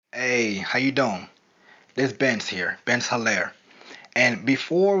Hey, how you doing? This Ben's here, Ben's Hilaire. And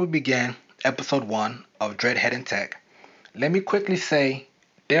before we begin episode 1 of Dreadhead and Tech, let me quickly say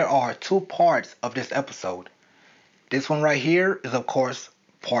there are two parts of this episode. This one right here is of course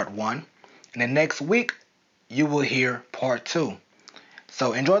part 1, and then next week you will hear part 2.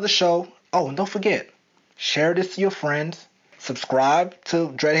 So enjoy the show. Oh, and don't forget, share this to your friends, subscribe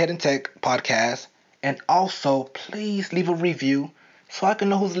to Dreadhead and Tech podcast, and also please leave a review so I can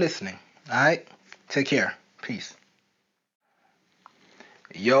know who's listening. Alright? Take care. Peace.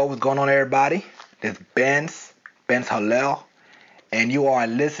 Yo, what's going on, everybody? This Ben's Hallel, and you are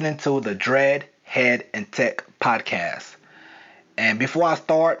listening to the Dread, Head, and Tech podcast. And before I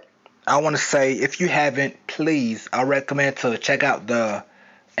start, I want to say if you haven't, please, I recommend to check out the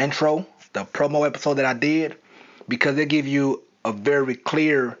intro, the promo episode that I did, because they give you a very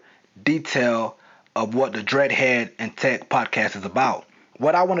clear detail of what the Dreadhead and Tech podcast is about.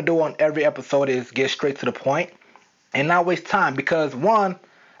 What I want to do on every episode is get straight to the point and not waste time because one,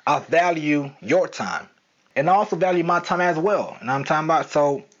 I value your time and I also value my time as well. And I'm talking about,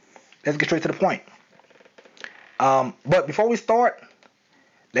 so let's get straight to the point. But before we start,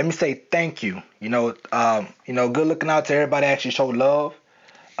 let me say thank you. Good looking out to everybody that actually showed love.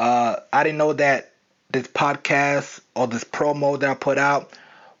 I didn't know that this podcast or this promo that I put out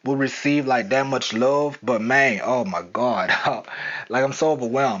will receive like that much love, but man, oh my god, like I'm so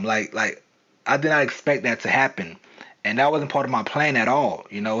overwhelmed. Like I did not expect that to happen, and that wasn't part of my plan at all.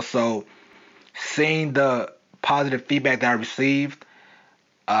 So seeing the positive feedback that I received,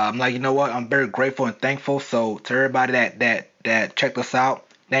 I'm like, you know what, I'm very grateful and thankful. So to everybody that checked us out,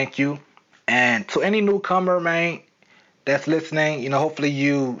 thank you. And to any newcomer, man, that's listening, hopefully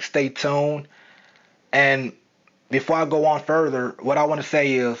you stay tuned. And before I go on further, what I want to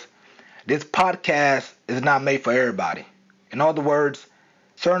say is this podcast is not made for everybody. In other words,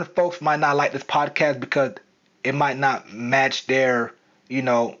 certain folks might not like this podcast because it might not match their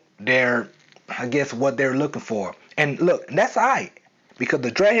I guess what they're looking for. And look, that's alright. Because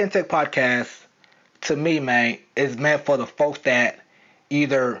the Dreadhead and Tech podcast, to me, man, is meant for the folks that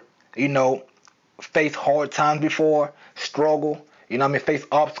either, face hard times before, struggle, face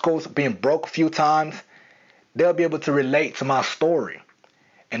obstacles, being broke a few times. They'll be able to relate to my story.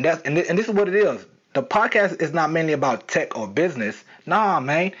 And this is what it is. The podcast is not mainly about tech or business. Nah,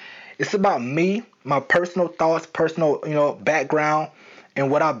 man. It's about me, my personal thoughts, personal, background,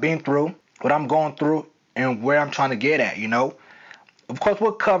 and what I've been through, what I'm going through, and where I'm trying to get at, Of course,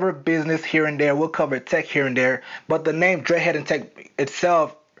 we'll cover business here and there. We'll cover tech here and there. But the name Dreadhead and Tech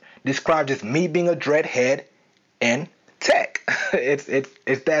itself describes just me being a dreadhead in tech.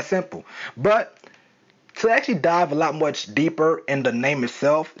 It's that simple. But to actually dive a lot much deeper in the name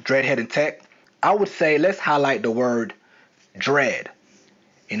itself, Dreadhead and Tech, I would say let's highlight the word dread.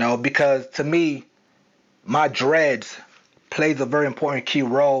 Because to me, my dreads plays a very important key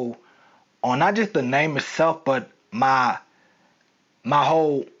role on not just the name itself, but my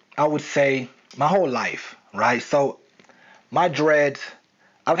whole, I would say, my whole life, right? So my dreads,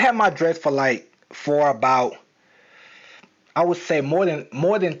 I've had my dreads for about, I would say more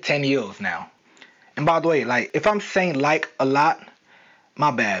than 10 years now. And by the way, like if I'm saying like a lot,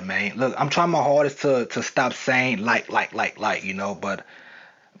 my bad, man. Look, I'm trying my hardest to stop saying like, but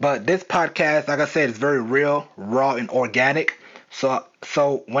this podcast, like I said, is very real, raw, and organic.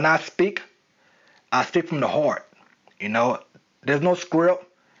 So when I speak from the heart. There's no script,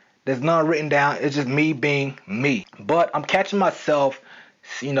 there's none written down. It's just me being me. But I'm catching myself,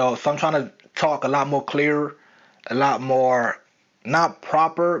 so I'm trying to talk a lot more clear, a lot more not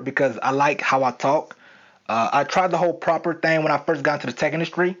proper because I like how I talk. I tried the whole proper thing when I first got into the tech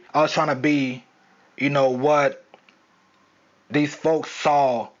industry. I was trying to be, what these folks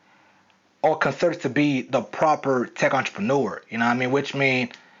saw or considered to be the proper tech entrepreneur. You know what I mean? Which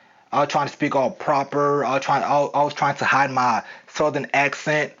means I was trying to speak all proper. I was trying to hide my southern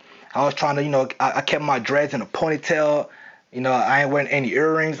accent. I was trying to, I kept my dreads in a ponytail. I ain't wearing any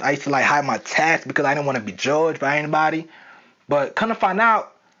earrings. I used to hide my tats because I didn't want to be judged by anybody. But kind of find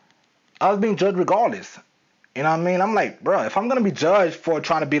out, I was being judged regardless. You know what I mean? I'm like, bro, if I'm gonna be judged for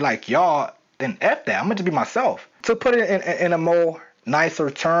trying to be like y'all, then F that. I'm gonna just be myself. To put it in a more nicer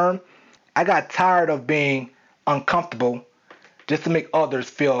term, I got tired of being uncomfortable just to make others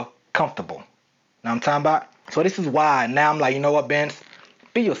feel comfortable. Know what I'm talking about? So this is why now I'm like, you know what, Ben?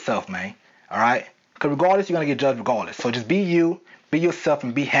 Be yourself, man. Alright? Because regardless, you're going to get judged regardless. So just be you, be yourself,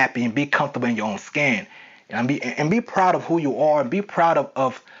 and be happy, and be comfortable in your own skin. And be proud of who you are, and be proud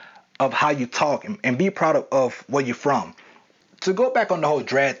of how you talk, and be proud of where you're from. To go back on the whole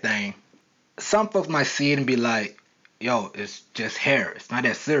dread thing, some folks might see it and be like, yo, it's just hair. It's not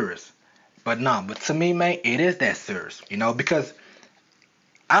that serious. But nah, but to me, man, it is that serious. Because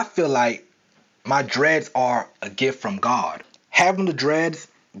I feel like my dreads are a gift from God. Having the dreads,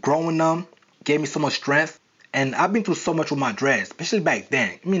 growing them, gave me so much strength. And I've been through so much with my dreads, especially back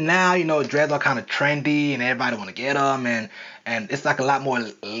then. I mean, now, dreads are kind of trendy and everybody want to get them. And it's like a lot more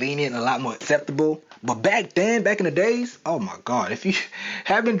lenient, a lot more acceptable. But back then, back in the days, oh my God, if you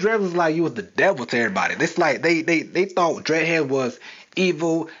having dreads was like you was the devil to everybody. It's like they thought dreadhead was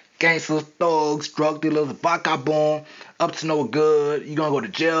evil, gangsters, thugs, drug dealers, vagabond, up to no good. You're gonna go to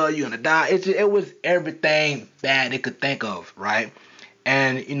jail. You're gonna die. It was everything bad they could think of, right?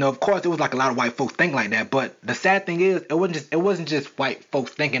 And of course, it was like a lot of white folks think like that. But the sad thing is, it wasn't just white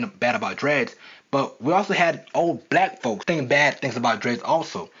folks thinking bad about dreads, but we also had old black folks thinking bad things about dreads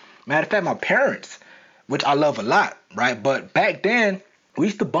also. Matter of fact, my parents, which I love a lot, right? But back then, we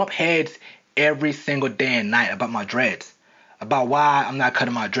used to bump heads every single day and night about my dreads, about why I'm not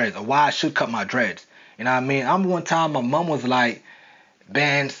cutting my dreads or why I should cut my dreads. You know what I mean? I remember one time my mom was like,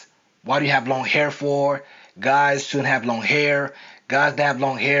 "Benz, why do you have long hair for? Guys shouldn't have long hair. Guys that have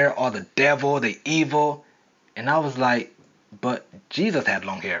long hair are the devil, they evil." And I was like, but Jesus had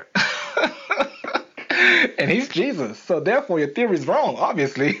long hair. And he's Jesus. So therefore your theory is wrong,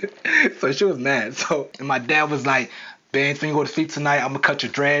 obviously. So she was mad. So and my dad was like, "Benz, when you go to sleep tonight, I'm gonna cut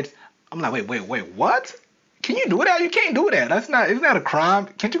your dreads." I'm like, wait, what? Can you do that? You can't do that. It's not a crime.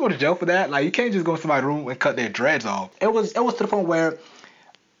 Can't you go to jail for that? Like, you can't just go in somebody's room and cut their dreads off. It was to the point where,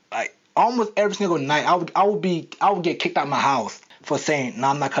 like, almost every single night I would get kicked out of my house for saying, "No,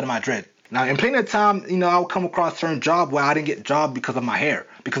 I'm not cutting my dreads." Now, in plenty of time, I would come across certain job where I didn't get a job because of my hair,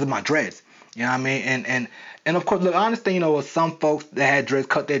 because of my dreads. You know what I mean? And of course, look, I understand, with some folks that had dreads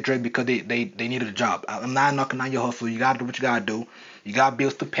cut their dreads because they needed a job. I'm not knocking on your hustle. You gotta do what you gotta do. You got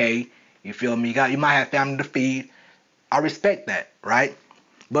bills to pay. You feel me? You might have family to feed. I respect that, right?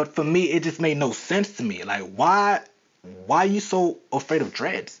 But for me, it just made no sense to me. Like, why are you so afraid of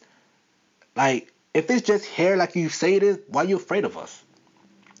dreads? Like, if it's just hair like you say it is, why are you afraid of us?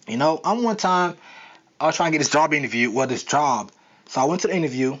 One time, I was trying to get this job interview. Well, this job. So I went to the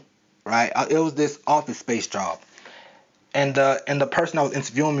interview, right? It was this office space job. And the person that was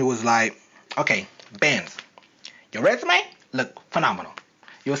interviewing me was like, "Okay, Benz, your resume look phenomenal.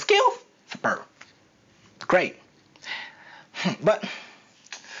 Your skills, superb. Great. But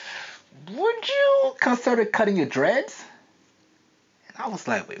would you consider cutting your dreads?" And I was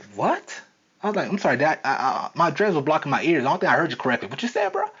like, "Wait, what?" I was like, "I'm sorry, Dad. My dreads were blocking my ears. I don't think I heard you correctly. What you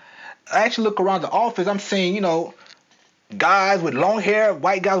said, bro?" I actually look around the office. I'm seeing, guys with long hair,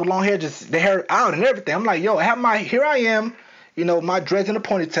 white guys with long hair, just their hair out and everything. I'm like, yo, here I am, my dreads in a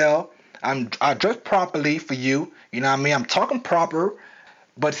ponytail. I dress properly for you. You know what I mean? I'm talking proper,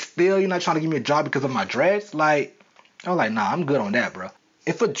 but still you're not trying to give me a job because of my dreads. Like, I'm like, nah, I'm good on that, bro.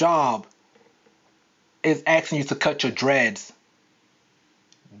 If a job is asking you to cut your dreads,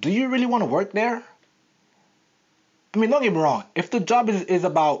 do you really want to work there? I mean, don't get me wrong. If the job is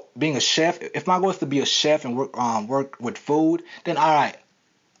about being a chef, if my goal is to be a chef and work with food, then all right,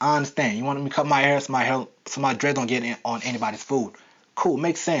 I understand. You want me to cut my hair so my dreads don't get on anybody's food. Cool,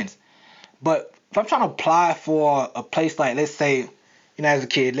 makes sense. But if I'm trying to apply for a place like, let's say, as a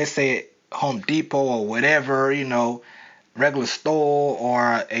kid, let's say Home Depot or whatever, regular store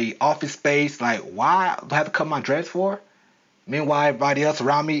or a office space, like, why do I have to cut my dreads for? Meanwhile, everybody else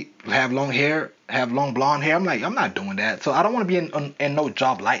around me have long hair, have long blonde hair. I'm like, I'm not doing that. So I don't want to be in no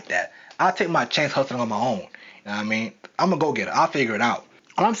job like that. I'll take my chance hustling on my own. You know what I mean? I'm going to go get it. I'll figure it out.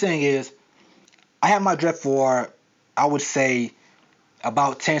 All I'm saying is, I had my dread for, I would say,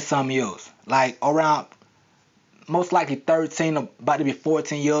 about 10 some years. Like around, most likely 13, about to be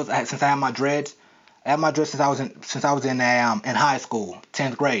 14 years since I had my dreads. I had my dreads since I was in high school,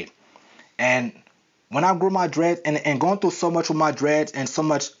 10th grade. And when I grew my dreads and going through so much with my dreads and so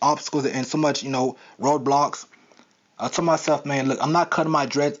much obstacles and so much, roadblocks, I told myself, man, look, I'm not cutting my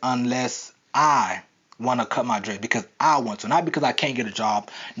dreads unless I want to cut my dreads because I want to. Not because I can't get a job,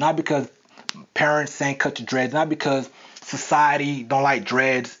 not because parents saying cut your dreads, not because society don't like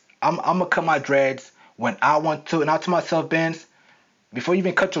dreads. I'm going to cut my dreads when I want to. And I told myself, Benz, before you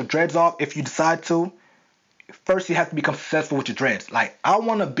even cut your dreads off, if you decide to, first you have to become successful with your dreads. Like, I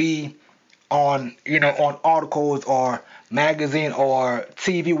want to be on articles or magazine or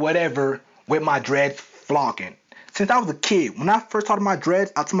TV, whatever, with my dreads flocking. Since I was a kid, when I first started my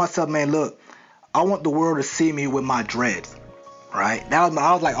dreads, I told myself, man, look, I want the world to see me with my dreads, right? I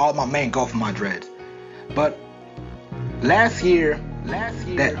was like all my main goal for my dreads. But last year,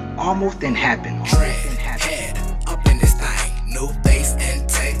 that almost didn't happen. Head up in this thing, new face and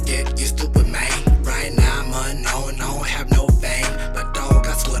tech, get used to it, man. Right now I'm unknown,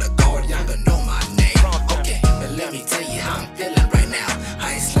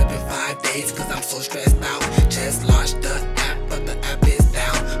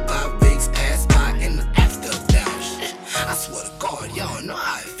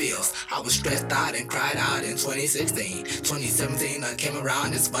 stressed out and cried out in 2016. 2017 I came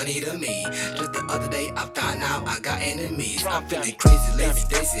around, it's funny to me. Just the other day I found out I got enemies. I'm feeling crazy, lazy,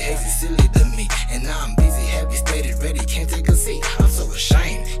 daisy, hazy, silly to me. And now I'm busy, heavy, steady, ready, can't take a seat. I'm so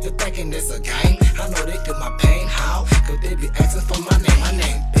ashamed, you're thinking it's a game. I know they feel my pain, how? Cause they be asking for my name